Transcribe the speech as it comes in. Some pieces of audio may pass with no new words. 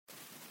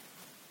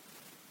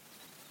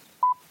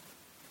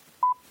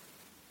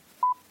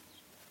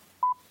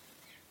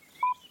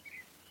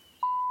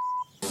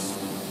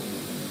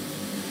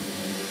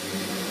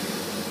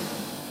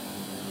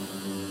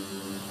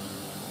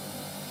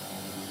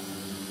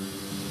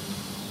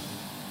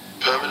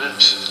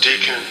Permanent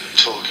Deacon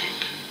Talking,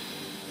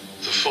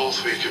 the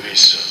fourth week of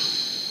Easter.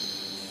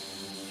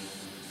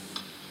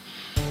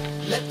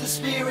 Let the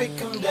Spirit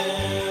come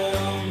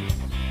down.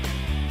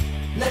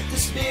 Let the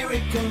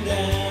Spirit come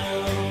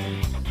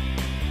down.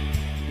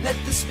 Let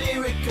the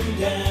Spirit come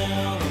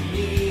down on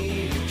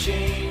me to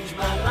change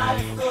my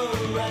life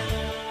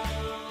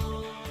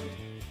around.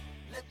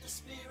 Let the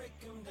Spirit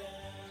come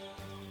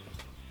down.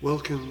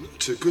 Welcome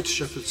to Good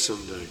Shepherd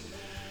Sunday.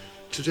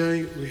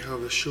 Today we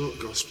have a short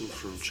gospel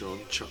from John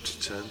chapter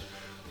 10,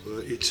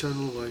 where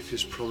eternal life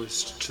is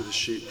promised to the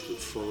sheep that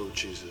follow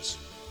Jesus.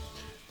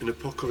 In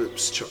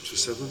Apocalypse chapter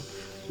 7,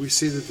 we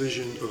see the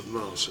vision of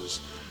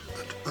martyrs,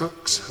 and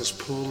Acts has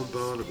Paul and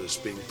Barnabas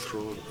being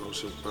thrown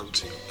out of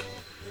Antioch.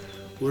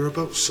 We're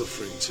about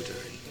suffering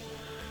today.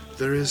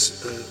 There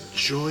is a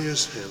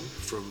joyous hymn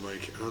from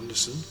Mike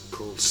Anderson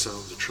called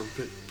Sound the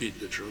Trumpet, Beat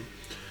the Drum,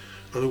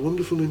 and a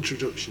wonderful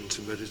introduction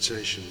to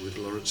meditation with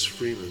Lawrence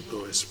Freeman,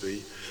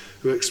 OSB,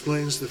 who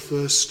explains the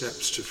first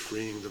steps to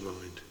freeing the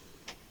mind.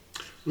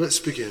 Let's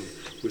begin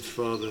with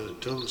Father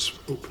Dunn's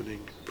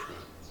opening prayer.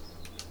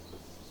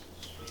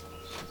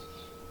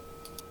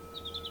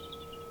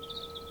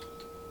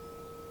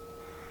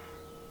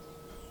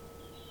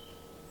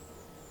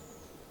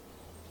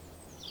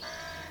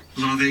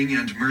 Loving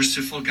and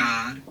merciful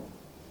God,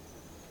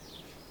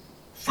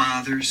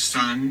 Father,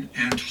 Son,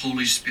 and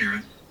Holy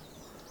Spirit,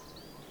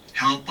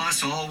 help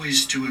us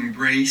always to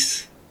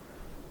embrace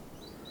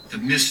the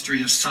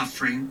mystery of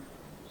suffering,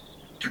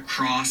 the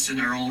cross in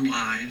our own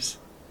lives,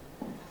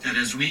 that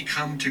as we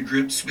come to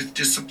grips with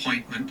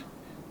disappointment,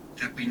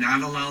 that we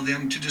not allow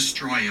them to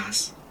destroy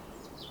us,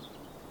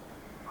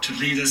 to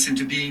lead us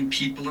into being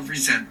people of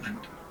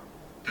resentment,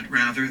 but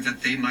rather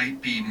that they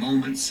might be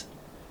moments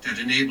that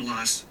enable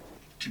us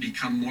to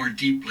become more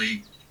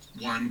deeply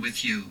one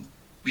with you.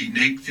 We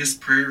make this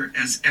prayer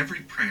as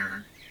every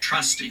prayer,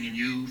 trusting in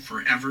you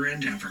forever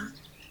and ever.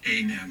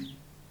 Amen.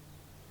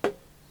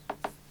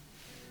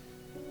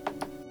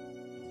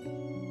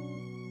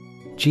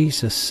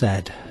 Jesus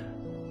said,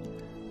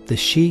 "The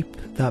sheep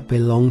that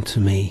belong to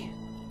me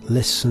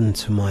listen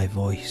to my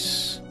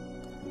voice.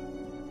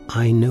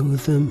 I know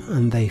them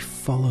and they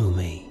follow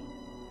me.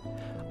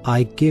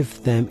 I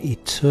give them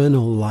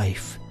eternal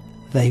life.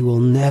 They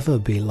will never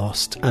be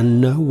lost, and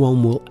no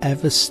one will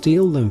ever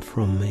steal them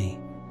from me.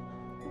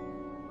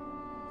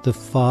 The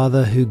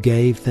Father who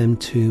gave them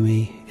to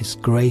me is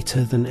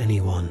greater than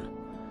anyone,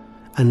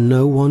 and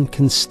no one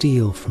can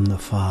steal from the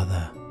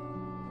Father.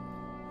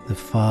 The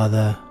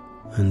Father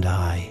and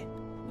I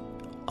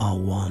are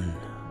one."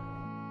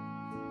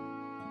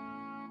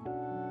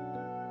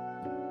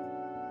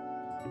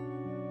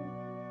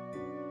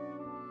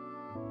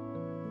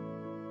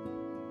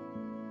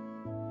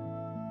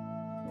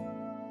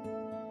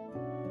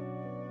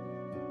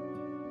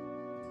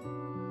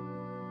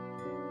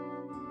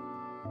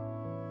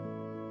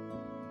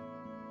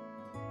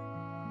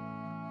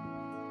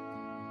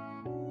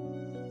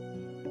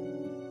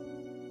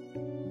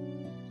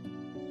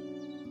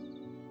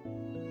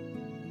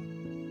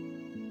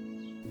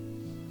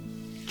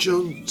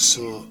 John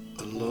saw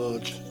a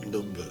large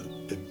number,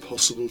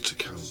 impossible to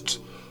count,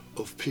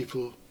 of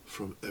people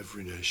from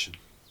every nation.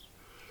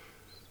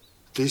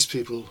 These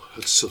people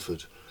had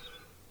suffered,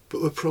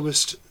 but were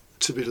promised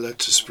to be led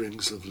to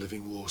springs of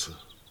living water.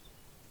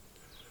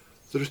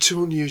 There are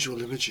two unusual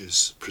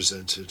images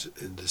presented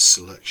in this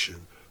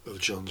selection of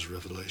John's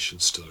Revelation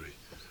story.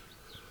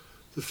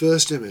 The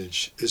first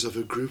image is of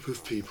a group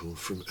of people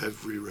from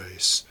every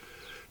race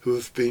who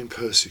have been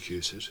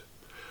persecuted,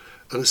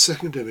 and a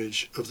second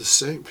image of the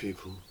same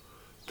people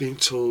being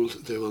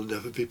told they will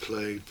never be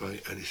plagued by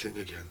anything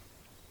again.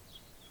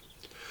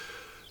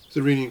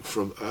 The reading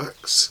from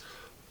Acts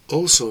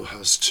also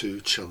has two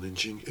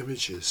challenging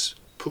images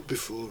put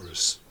before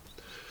us.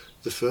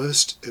 The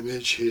first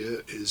image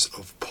here is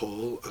of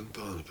Paul and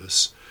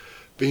Barnabas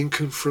being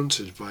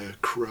confronted by a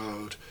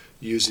crowd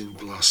using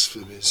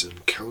blasphemies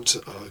and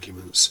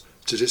counter-arguments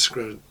to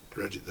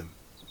discredit them,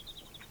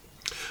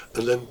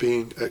 and then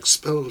being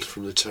expelled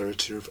from the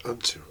territory of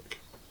Antioch.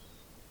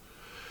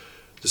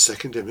 The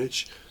second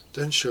image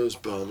then shows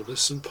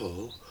Barnabas and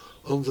Paul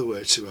on the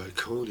way to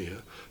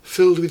Iconium,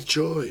 filled with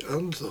joy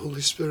and the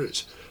Holy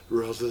Spirit,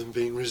 rather than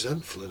being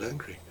resentful and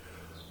angry.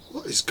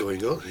 What is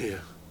going on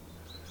here?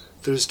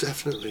 There is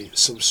definitely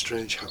some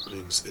strange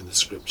happenings in the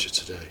scripture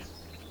today.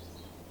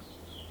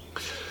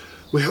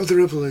 We have the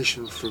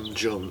revelation from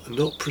John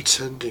not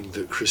pretending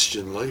that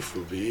Christian life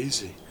will be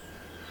easy,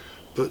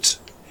 but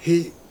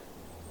he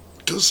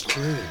does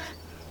claim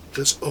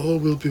that all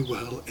will be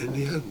well in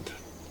the end.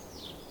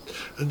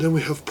 And then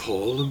we have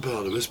Paul and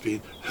Barnabas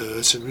being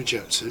hurt and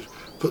rejected,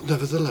 but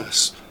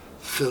nevertheless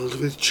filled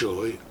with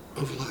joy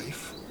of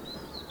life.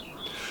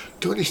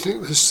 Don't you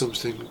think there's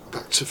something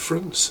back to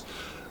front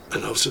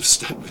and out of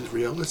step with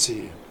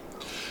reality?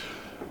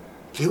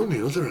 The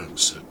only other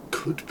answer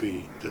could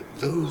be that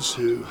those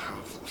who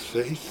have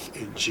faith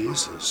in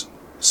Jesus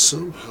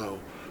somehow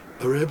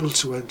are able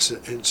to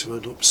enter into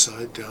an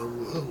upside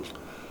down world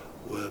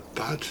where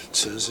bad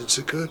turns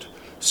into good,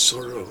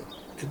 sorrow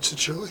into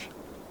joy.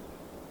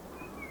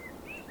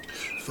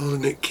 Father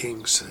Nick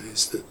King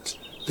says that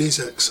these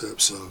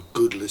excerpts are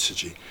good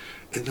liturgy,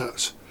 in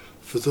that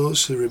for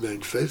those who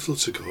remain faithful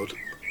to God,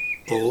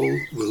 all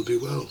will be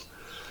well.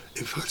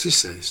 In fact, he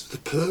says the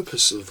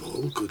purpose of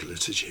all good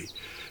liturgy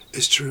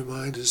is to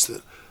remind us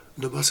that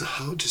no matter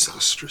how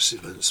disastrous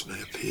events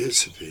may appear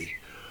to be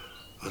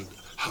and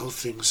how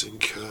things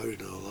incur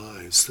in our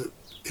lives, that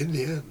in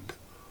the end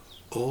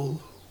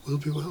all will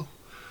be well.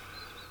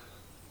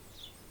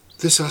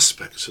 This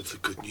aspect of the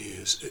good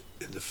news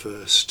in the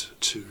first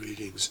two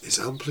readings is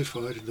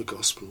amplified in the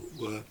Gospel,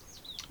 where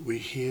we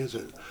hear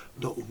that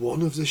not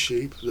one of the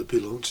sheep that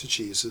belong to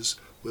Jesus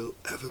will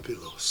ever be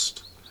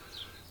lost.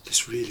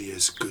 This really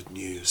is good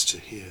news to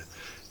hear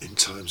in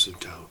times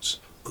of doubt,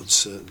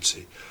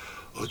 uncertainty,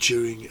 or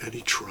during any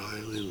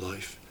trial in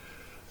life,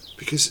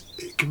 because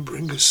it can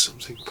bring us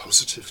something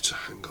positive to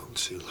hang on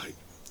to, like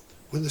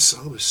when the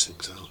psalmist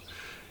sings out,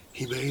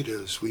 "He made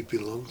us, we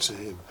belong to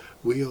him,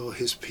 we are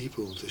his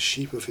people, the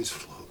sheep of his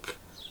flock."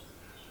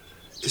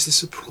 Is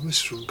this a promise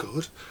from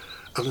God?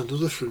 And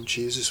another from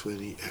Jesus when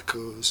he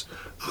echoes,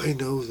 "I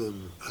know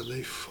them and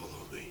they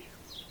follow me."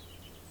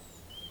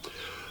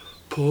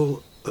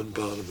 Paul and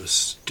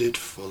Barnabas did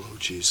follow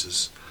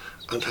Jesus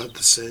and had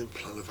the same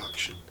plan of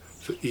action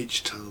for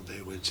each town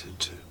they went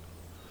into.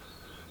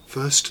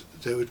 First,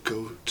 they would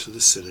go to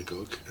the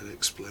synagogue and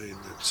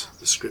explain that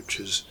the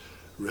scriptures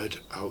read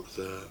out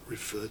there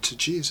referred to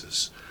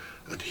Jesus,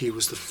 and he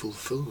was the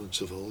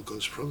fulfillment of all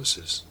God's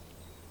promises.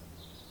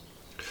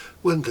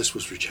 When this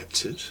was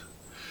rejected,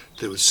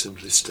 they would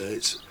simply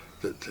state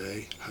that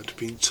they had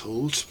been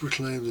told to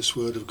proclaim this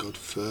word of God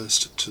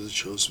first to the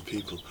chosen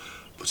people,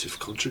 but if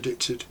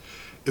contradicted,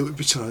 it would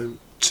be time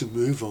to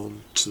move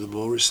on to the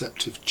more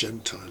receptive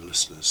Gentile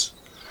listeners.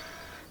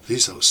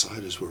 These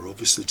outsiders were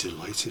obviously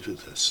delighted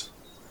with this.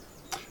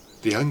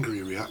 The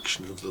angry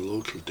reaction of the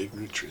local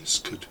dignitaries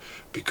could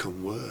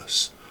become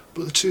worse,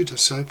 but the two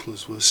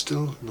disciples were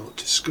still not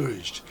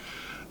discouraged,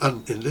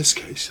 and in this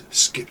case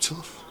skipped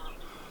off.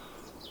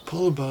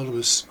 Paul and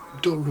Barnabas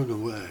don't run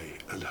away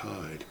and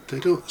hide. They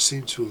don't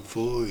seem to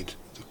avoid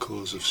the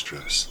cause of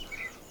stress,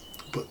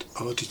 but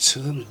are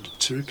determined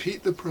to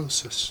repeat the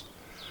process.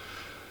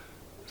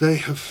 They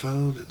have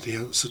found the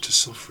answer to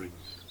suffering.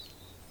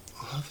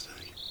 Or have they?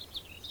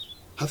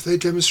 Have they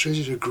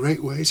demonstrated a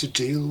great way to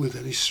deal with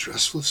any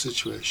stressful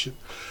situation?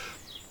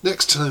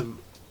 Next time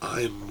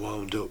I'm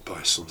wound up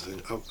by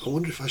something, I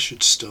wonder if I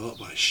should start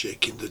by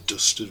shaking the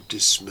dust of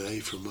dismay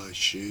from my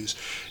shoes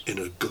in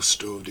a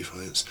gusto of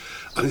defiance,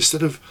 and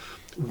instead of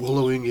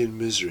wallowing in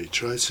misery,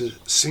 try to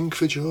sing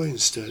for joy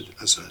instead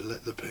as I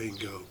let the pain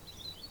go.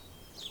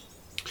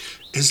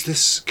 Is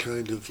this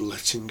kind of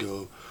letting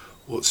go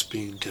what's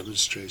being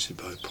demonstrated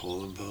by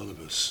Paul and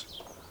Barnabas?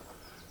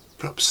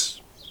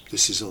 Perhaps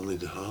this is only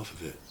the half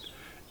of it.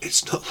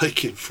 It's not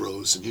like in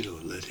Frozen,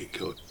 let it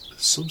go.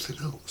 There's something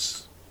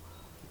else.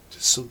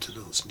 There's something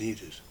else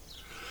needed.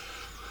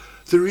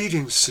 The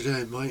readings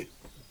today might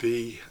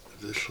be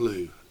the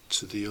clue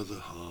to the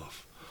other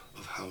half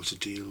of how to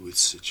deal with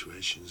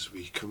situations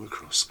we come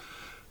across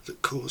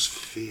that cause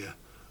fear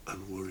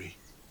and worry.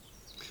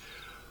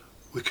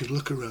 We can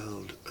look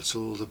around at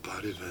all the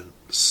bad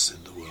events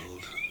in the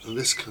world, and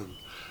this can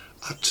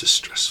add to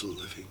stressful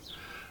living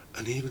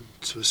and even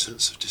to a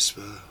sense of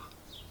despair.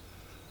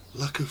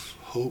 Lack of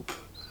hope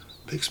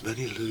makes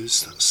many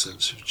lose that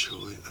sense of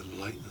joy and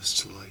lightness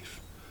to life.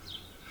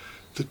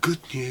 The good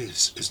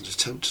news is an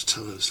attempt to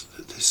tell us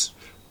that this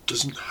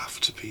doesn't have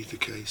to be the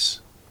case.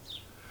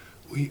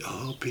 We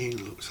are being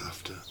looked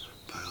after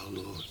by our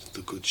Lord,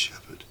 the Good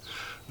Shepherd,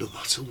 no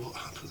matter what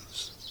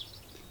happens.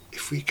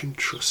 If we can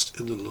trust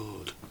in the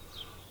Lord,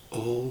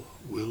 all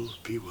will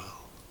be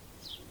well.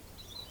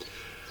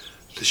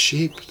 The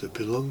sheep that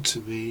belong to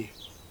me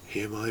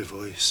hear my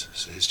voice,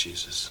 says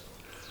Jesus.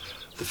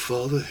 The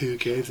Father who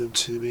gave them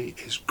to me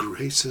is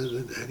greater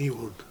than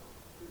anyone.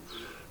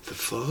 The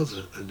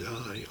Father and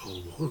I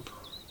are one.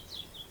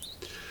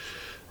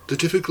 The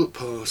difficult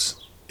part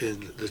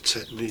in the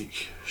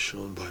technique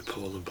shown by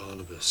Paul and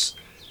Barnabas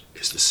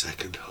is the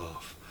second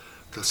half,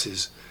 that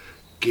is,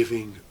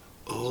 giving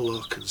all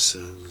our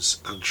concerns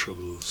and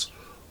troubles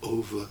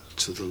over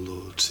to the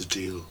Lord to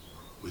deal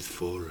with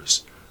for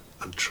us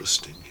and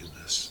trusting in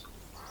this.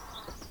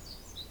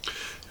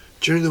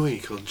 During the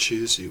week on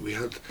Tuesday we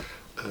had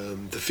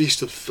the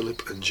feast of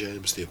Philip and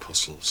James the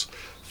Apostles.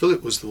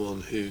 Philip was the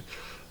one who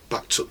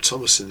backed up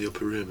Thomas in the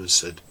upper room and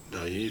said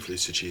naively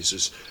to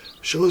Jesus,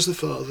 "Show us the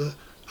Father,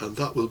 and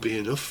that will be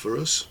enough for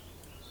us."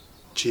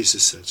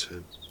 Jesus said to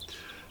him,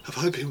 "Have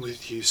I been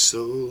with you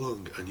so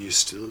long, and you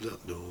still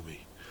don't know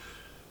me?"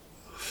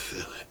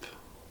 Philip.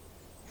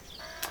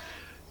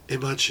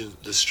 Imagine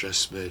the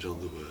stress made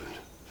on the word,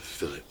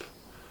 Philip.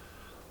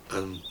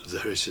 And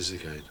there it is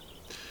again.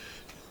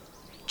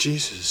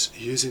 Jesus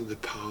using the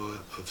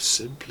power of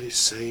simply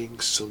saying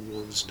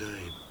someone's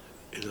name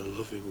in a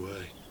loving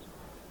way.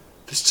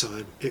 This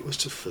time it was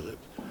to Philip,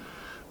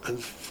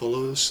 and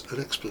follows an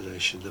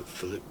explanation that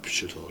Philip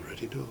should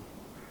already know.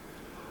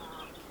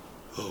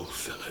 "Oh,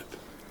 Philip,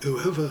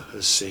 whoever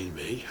has seen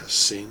me has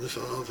seen the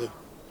Father."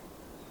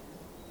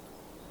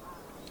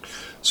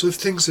 So if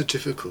things are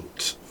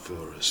difficult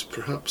for us,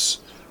 perhaps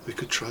we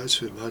could try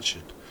to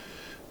imagine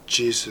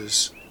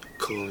Jesus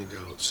calling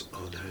out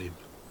our name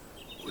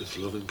with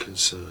love and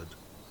concern,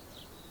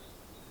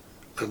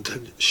 and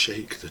then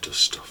shake the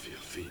dust off your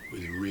feet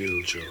with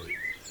real joy,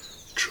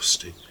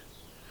 trusting,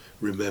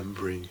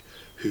 remembering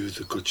who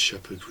the Good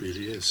Shepherd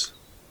really is.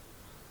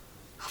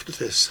 After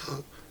this,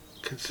 how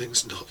can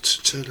things not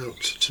turn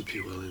out to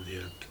be well in the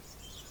end?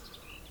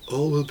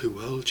 All will be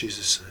well,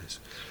 Jesus says.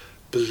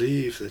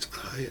 Believe that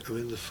I am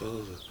in the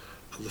Father,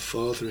 and the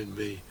Father in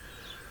me,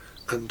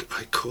 and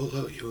I call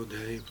out your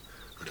name,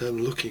 and I'm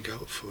looking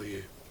out for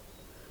you.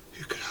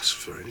 Who could ask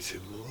for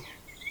anything more?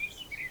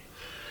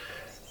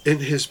 In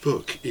his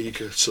book,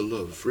 Eager to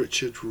Love,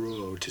 Richard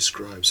Rohr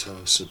describes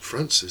how St.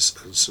 Francis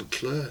and St.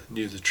 Clare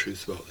knew the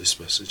truth about this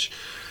message,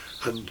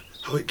 and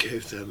how it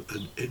gave them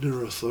an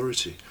inner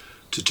authority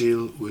to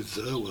deal with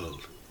their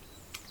world.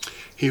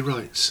 He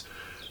writes,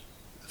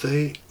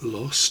 "They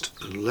lost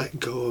and let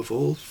go of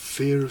all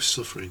fear of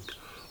suffering,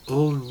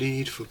 all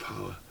need for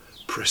power,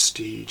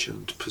 prestige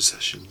and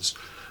possessions,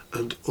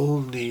 and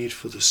all need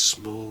for the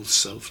small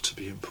self to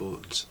be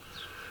important.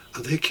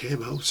 And they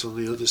came out on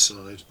the other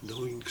side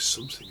knowing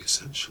something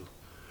essential,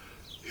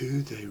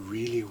 who they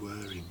really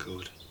were in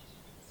God."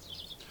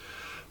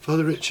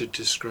 Father Richard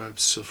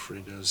describes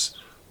suffering as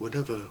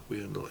whenever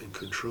we are not in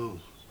control.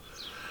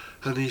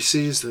 And he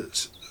sees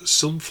that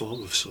some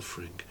form of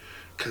suffering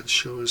can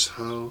show us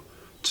how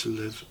to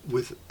live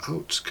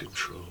without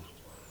control,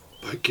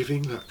 by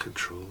giving that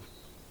control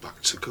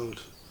back to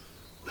God,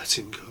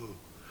 letting go,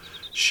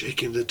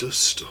 shaking the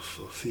dust off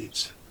our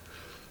feet,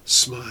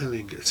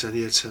 smiling at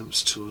any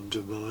attempts to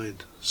undermine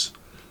us,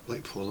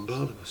 like Paul and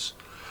Barnabas,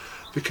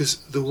 because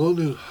the one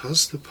who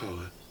has the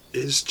power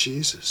is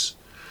Jesus,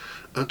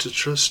 and to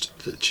trust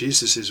that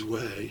Jesus'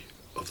 way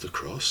of the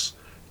cross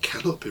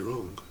cannot be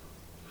wrong.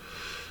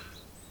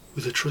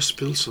 With a trust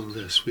built on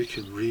this, we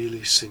can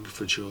really sing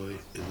for joy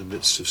in the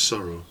midst of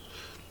sorrow,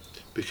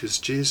 because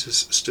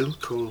Jesus still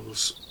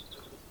calls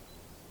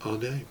our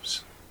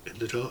names in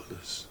the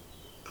darkness,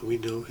 and we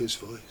know his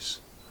voice,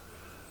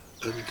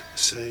 and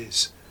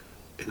says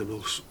in a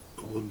most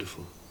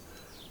wonderful,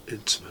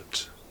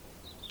 intimate,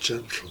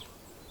 gentle,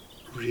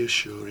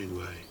 reassuring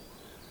way,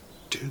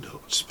 "Do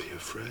not be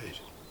afraid.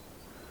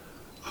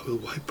 I will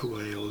wipe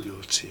away all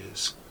your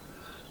tears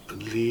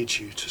and lead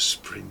you to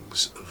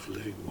springs of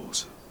living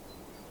water."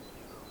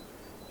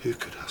 Who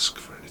could ask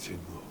for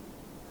anything more?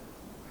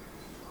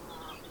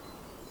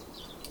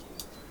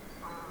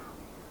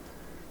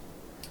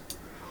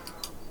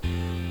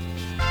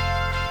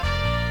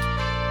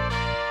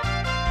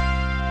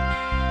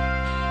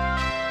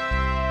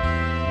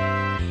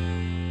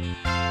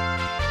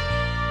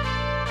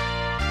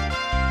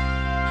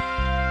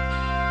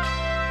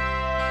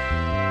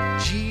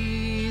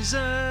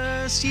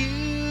 Jesus,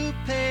 you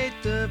paid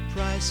the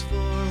price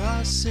for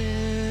our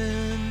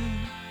sin,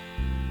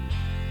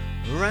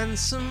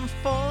 ransom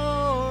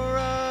for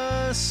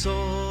us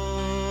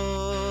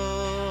all.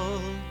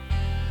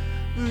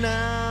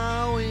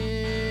 Now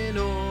in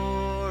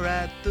or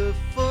at the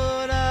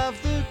foot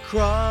of the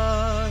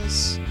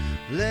cross,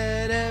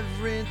 let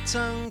every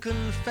tongue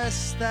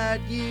confess that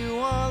you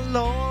are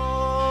Lord.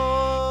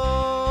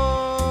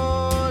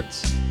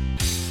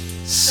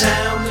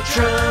 Sound the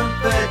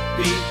trumpet,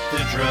 beat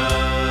the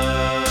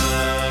drum.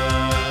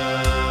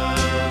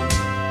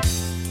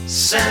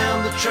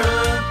 Sound the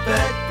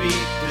trumpet,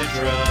 beat the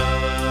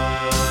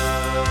drum.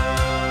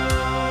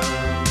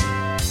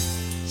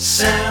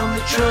 Sound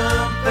the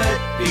trumpet,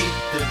 beat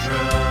the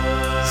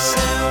drum.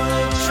 Sound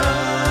the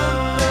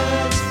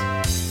trumpet.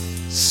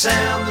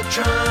 Sound the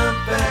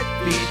trumpet,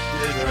 beat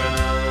the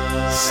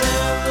drum.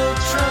 Sound the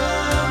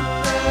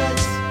trumpet.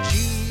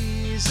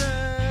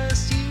 Jesus,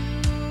 you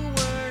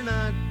were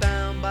not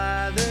bound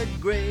by the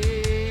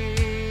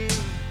grave.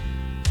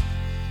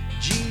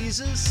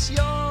 Jesus,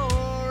 you're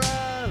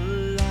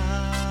alive.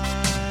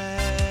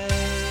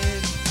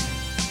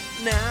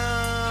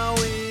 Now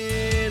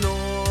in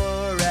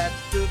or at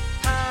the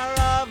power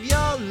of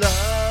your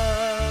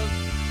love,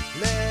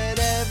 let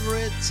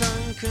every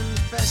tongue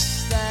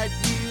confess that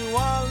you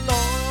are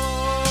Lord.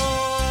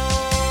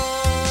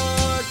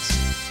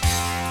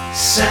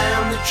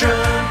 Sound the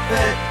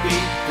trumpet,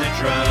 beat the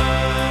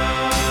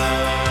drum.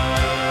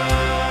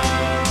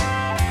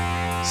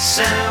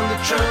 Sound the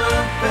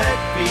trumpet,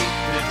 beat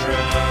the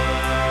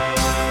drum.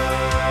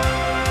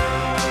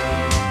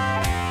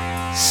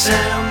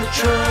 Sound the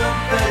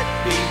trumpet,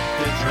 beat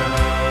the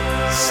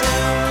drum.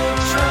 Sound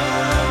the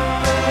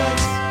trumpet.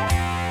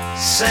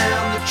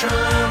 Sound the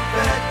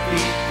trumpet,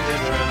 beat the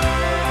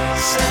drum.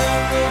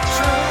 Sound the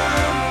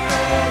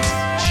trumpet.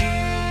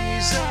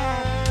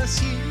 Jesus,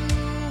 you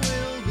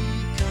will be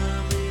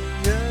coming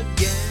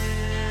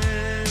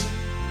again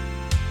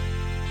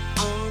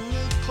on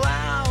the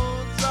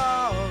clouds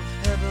of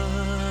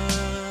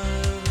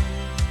heaven.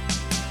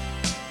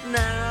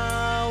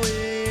 Now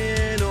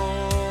in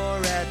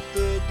or at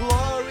the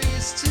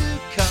glories to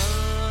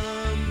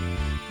come,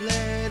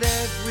 let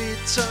every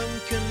tongue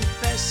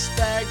confess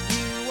that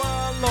you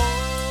are Lord.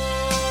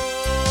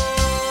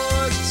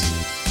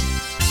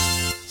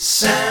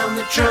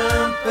 the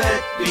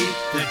trumpet, beat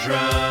the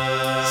drum.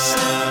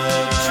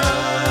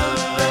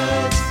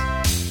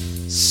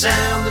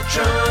 Sound the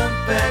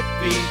trumpet,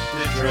 beat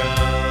the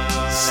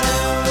drum.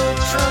 Sound the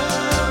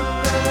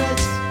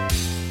trumpet.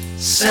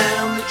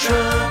 Sound the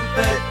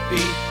trumpet,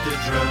 beat the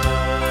drum.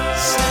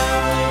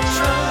 Sound the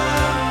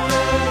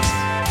trumpet.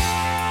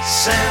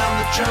 Sound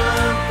the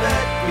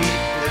trumpet,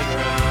 beat the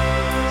drum.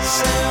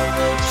 Sound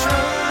the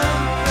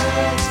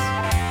trumpet.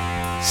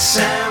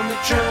 Sound the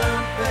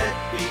trumpet,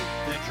 beat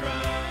the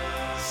drum.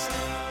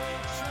 Sound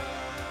the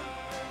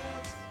trumpet.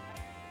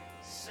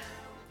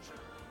 Sound the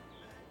trumpet.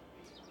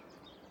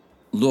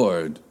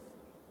 Lord,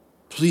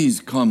 please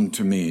come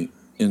to me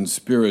in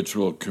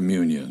spiritual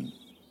communion.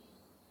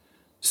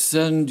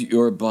 Send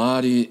your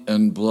body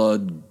and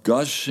blood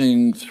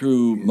gushing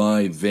through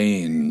my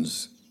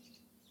veins.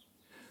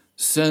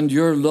 Send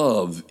your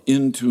love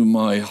into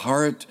my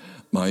heart,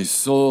 my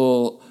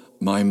soul,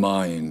 my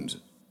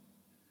mind.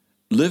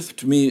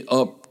 Lift me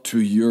up to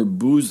your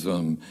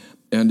bosom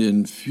and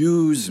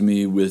infuse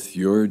me with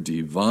your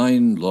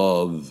divine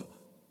love.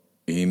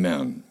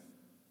 Amen.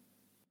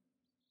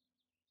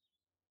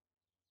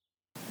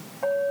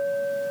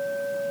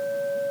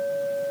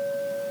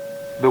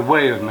 The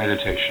way of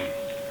meditation.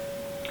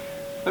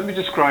 Let me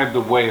describe the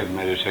way of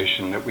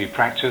meditation that we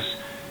practice,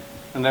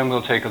 and then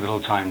we'll take a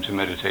little time to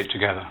meditate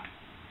together.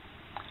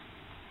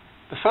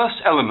 The first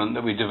element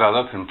that we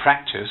develop and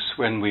practice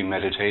when we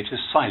meditate is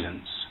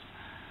silence.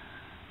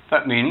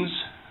 That means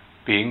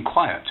being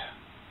quiet.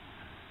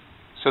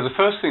 So the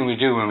first thing we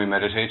do when we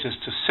meditate is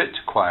to sit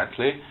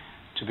quietly,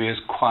 to be as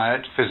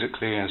quiet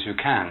physically as you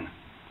can.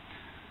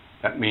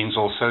 That means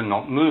also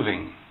not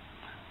moving,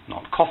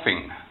 not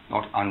coughing,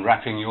 not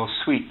unwrapping your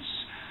sweets,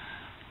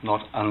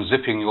 not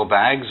unzipping your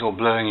bags or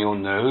blowing your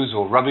nose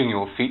or rubbing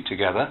your feet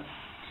together.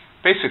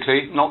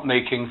 Basically, not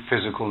making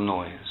physical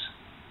noise.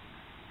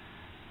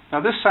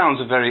 Now this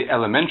sounds a very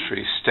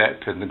elementary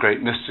step in the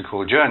great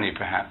mystical journey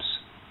perhaps,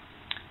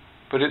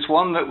 but it's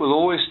one that will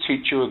always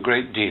teach you a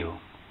great deal.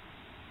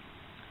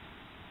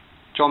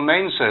 John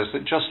Main says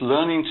that just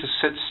learning to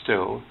sit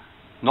still,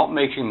 not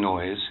making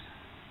noise,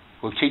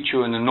 will teach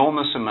you an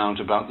enormous amount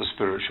about the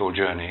spiritual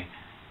journey,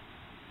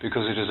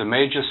 because it is a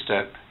major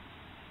step,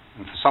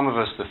 and for some of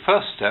us the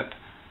first step,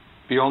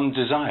 beyond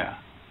desire.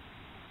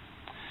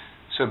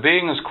 So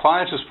being as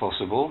quiet as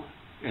possible,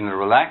 in a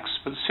relaxed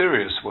but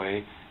serious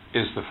way,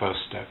 is the first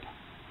step.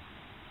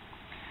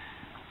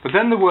 But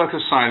then the work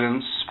of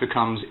silence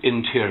becomes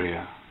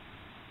interior,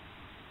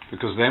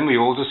 because then we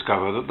all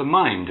discover that the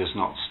mind is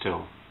not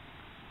still.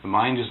 The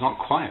mind is not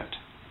quiet.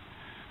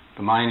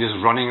 The mind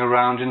is running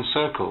around in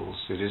circles.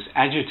 It is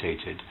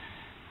agitated.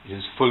 It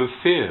is full of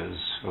fears,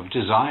 of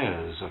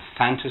desires, of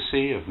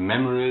fantasy, of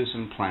memories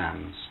and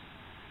plans.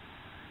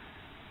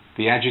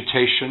 The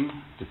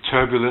agitation, the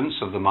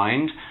turbulence of the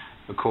mind,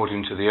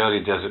 according to the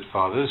early Desert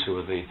Fathers, who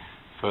were the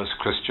first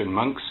Christian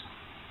monks,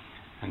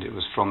 and it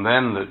was from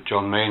them that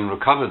John Main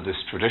recovered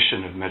this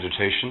tradition of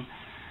meditation.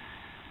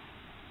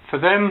 For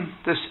them,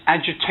 this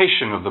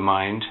agitation of the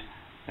mind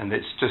and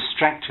its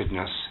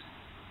distractedness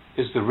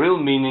is the real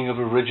meaning of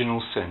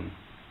original sin.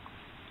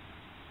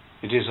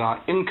 It is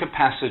our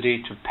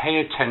incapacity to pay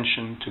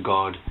attention to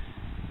God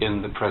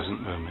in the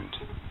present moment.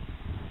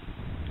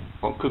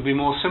 What could be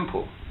more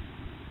simple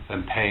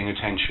than paying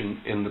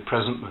attention in the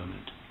present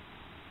moment?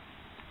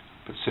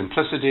 But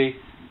simplicity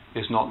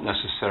is not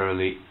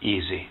necessarily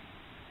easy.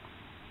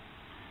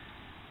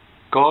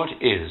 God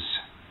is.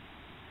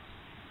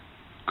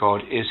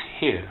 God is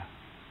here.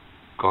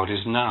 God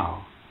is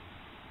now.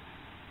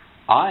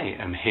 I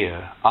am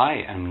here.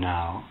 I am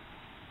now.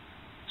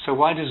 So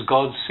why does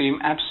God seem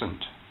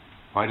absent?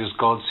 Why does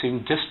God seem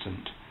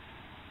distant?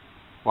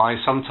 Why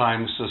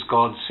sometimes does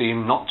God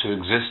seem not to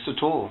exist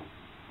at all?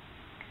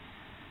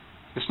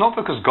 It's not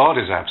because God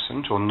is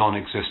absent or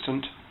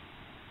non-existent,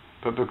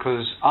 but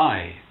because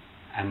I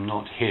am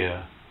not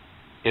here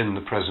in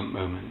the present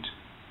moment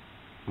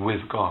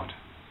with God.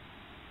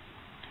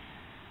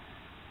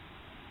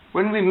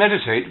 When we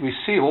meditate, we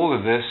see all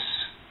of this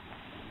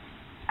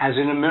as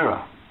in a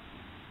mirror.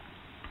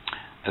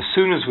 As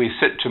soon as we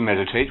sit to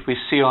meditate, we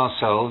see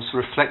ourselves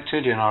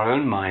reflected in our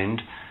own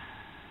mind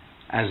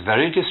as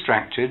very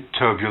distracted,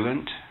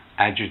 turbulent,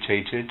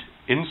 agitated,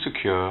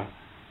 insecure,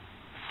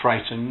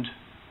 frightened,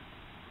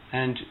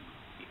 and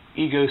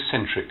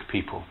egocentric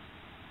people.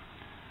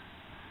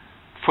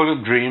 Full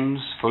of dreams,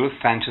 full of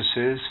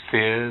fantasies,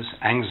 fears,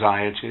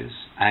 anxieties,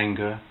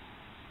 anger,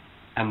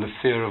 and the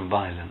fear of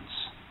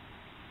violence.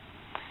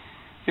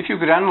 If you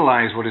could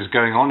analyze what is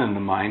going on in the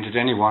mind at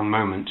any one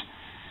moment,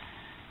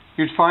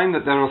 you'd find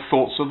that there are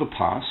thoughts of the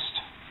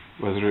past,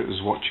 whether it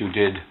was what you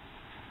did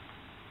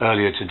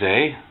earlier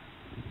today,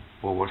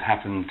 or what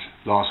happened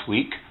last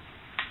week,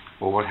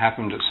 or what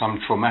happened at some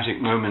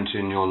traumatic moment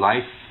in your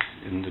life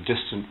in the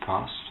distant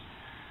past.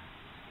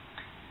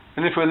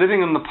 And if we're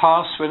living in the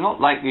past, we're not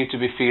likely to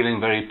be feeling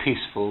very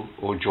peaceful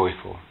or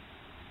joyful.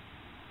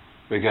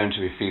 We're going to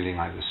be feeling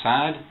either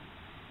sad,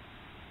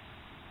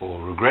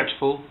 or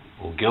regretful,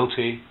 or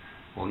guilty,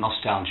 or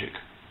nostalgic.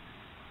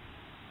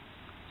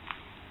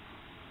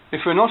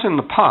 If we're not in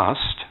the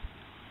past,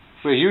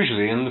 we're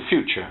usually in the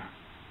future.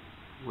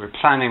 We're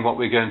planning what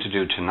we're going to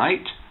do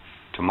tonight,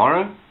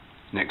 tomorrow,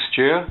 next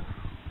year,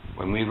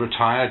 when we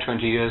retire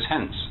 20 years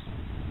hence.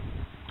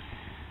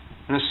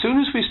 And as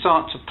soon as we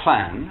start to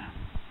plan,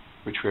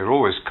 which we're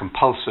always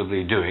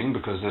compulsively doing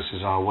because this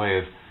is our way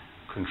of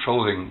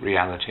controlling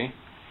reality,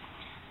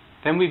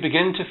 then we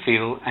begin to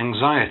feel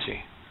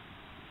anxiety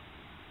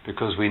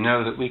because we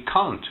know that we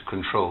can't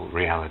control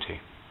reality.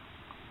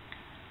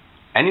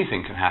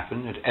 Anything can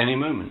happen at any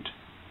moment.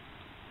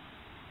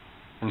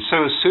 And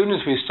so as soon as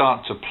we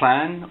start to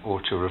plan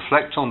or to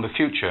reflect on the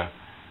future,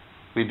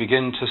 we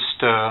begin to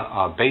stir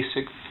our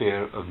basic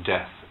fear of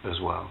death as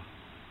well.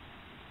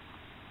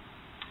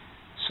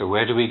 So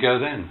where do we go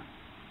then?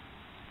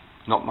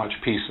 Not much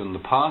peace in the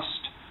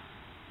past,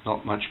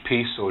 not much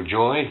peace or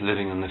joy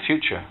living in the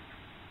future.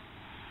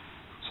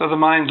 So the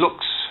mind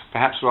looks,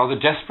 perhaps rather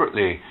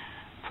desperately,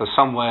 for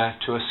somewhere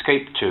to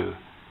escape to,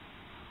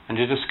 and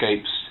it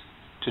escapes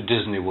to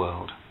Disney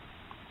World.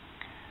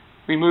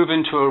 We move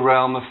into a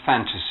realm of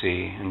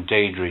fantasy and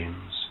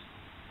daydreams,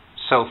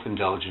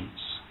 self-indulgence.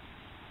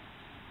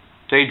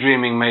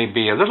 Daydreaming may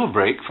be a little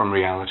break from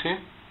reality,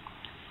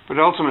 but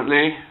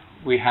ultimately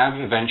we have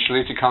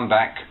eventually to come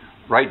back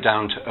right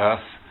down to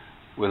earth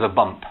with a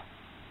bump.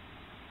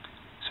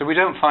 So we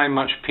don't find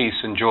much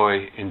peace and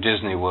joy in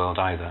Disney World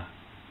either.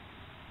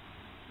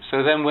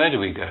 So then where do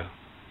we go?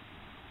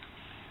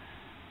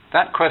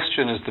 That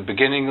question is the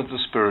beginning of the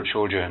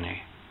spiritual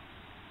journey,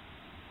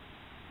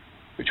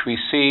 which we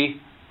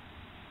see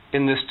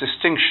in this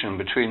distinction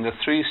between the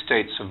three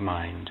states of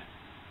mind: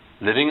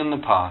 living in the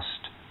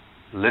past,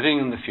 living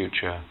in the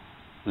future,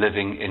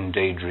 living in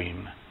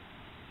daydream.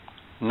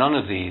 None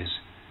of these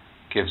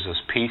gives us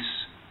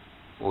peace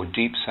or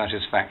deep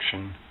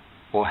satisfaction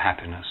or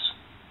happiness.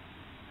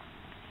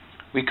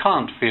 We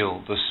can't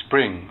feel the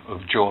spring of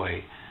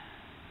joy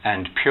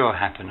and pure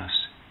happiness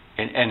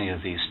in any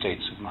of these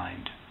states of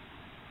mind.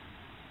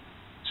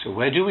 So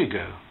where do we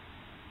go?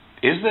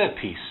 Is there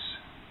peace?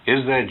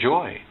 Is there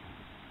joy?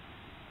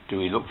 Do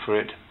we look for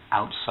it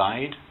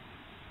outside?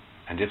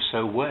 And if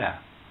so, where?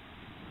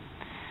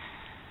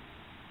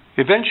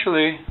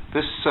 Eventually,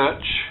 this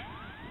search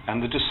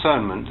and the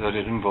discernment that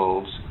it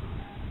involves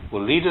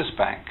will lead us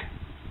back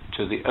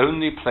to the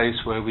only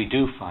place where we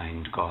do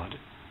find God,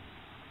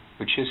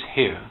 which is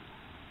here,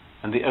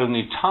 and the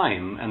only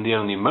time and the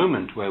only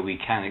moment where we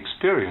can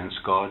experience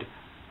God,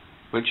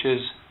 which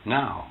is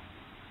now.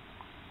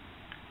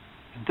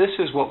 This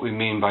is what we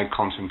mean by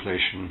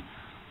contemplation,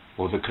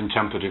 or the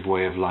contemplative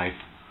way of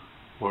life,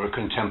 or a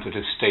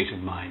contemplative state of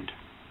mind.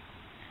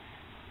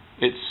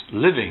 It's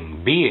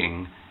living,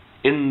 being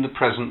in the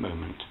present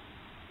moment.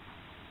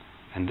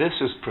 And this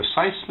is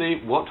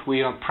precisely what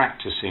we are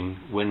practicing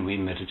when we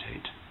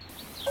meditate.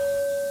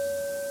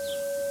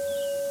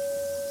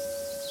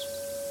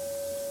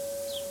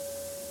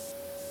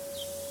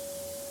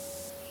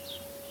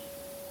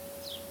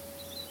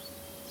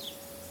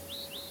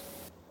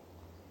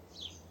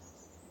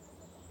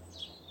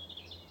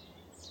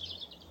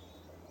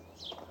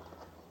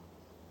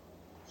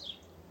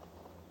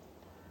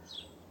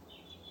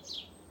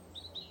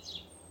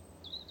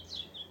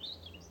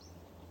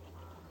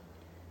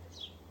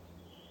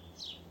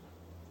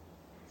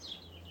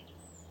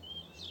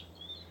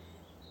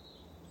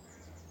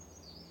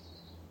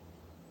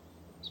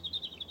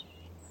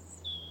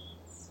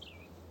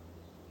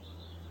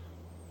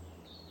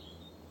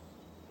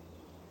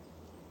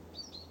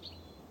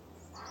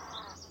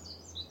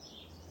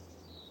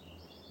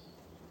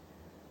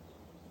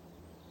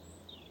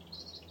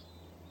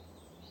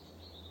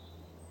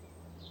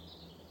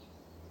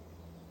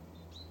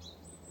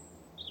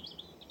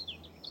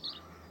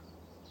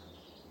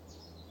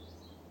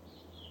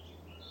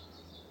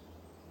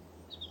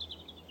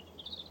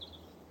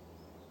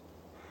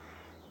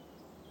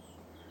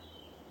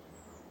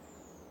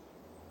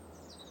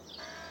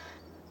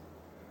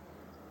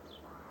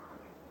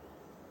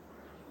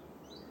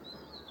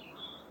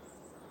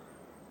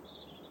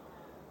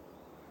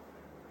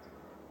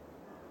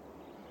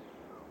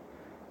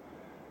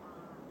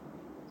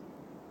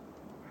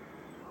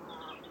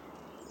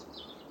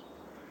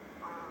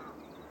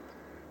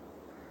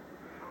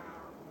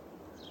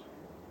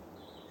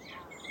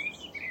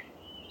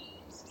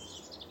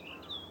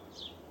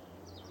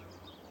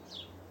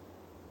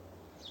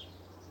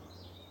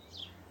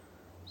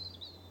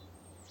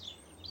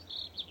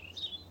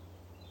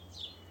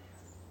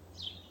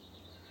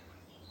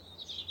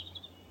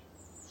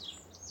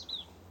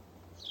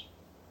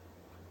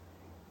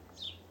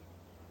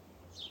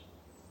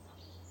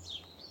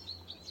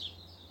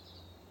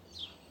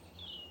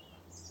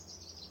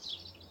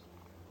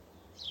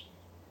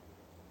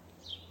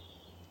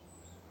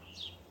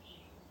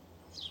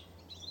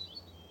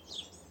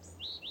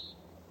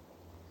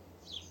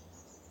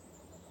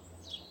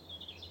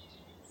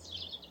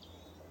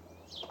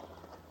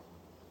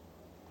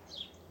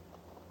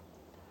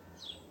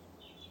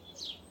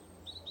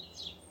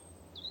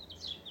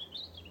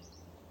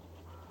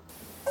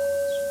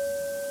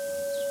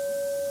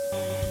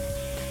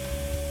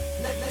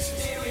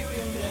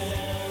 come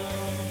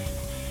down.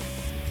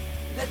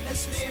 Let the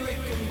Spirit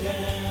come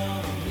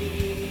down on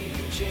me,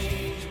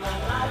 change my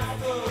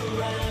life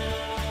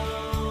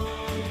around.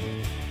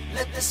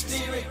 Let the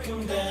Spirit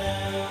come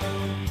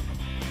down.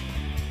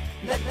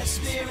 Let the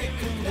Spirit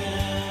come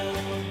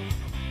down.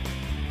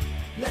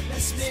 Let the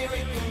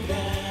Spirit come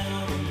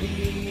down on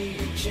me,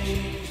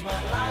 change my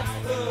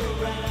life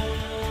around.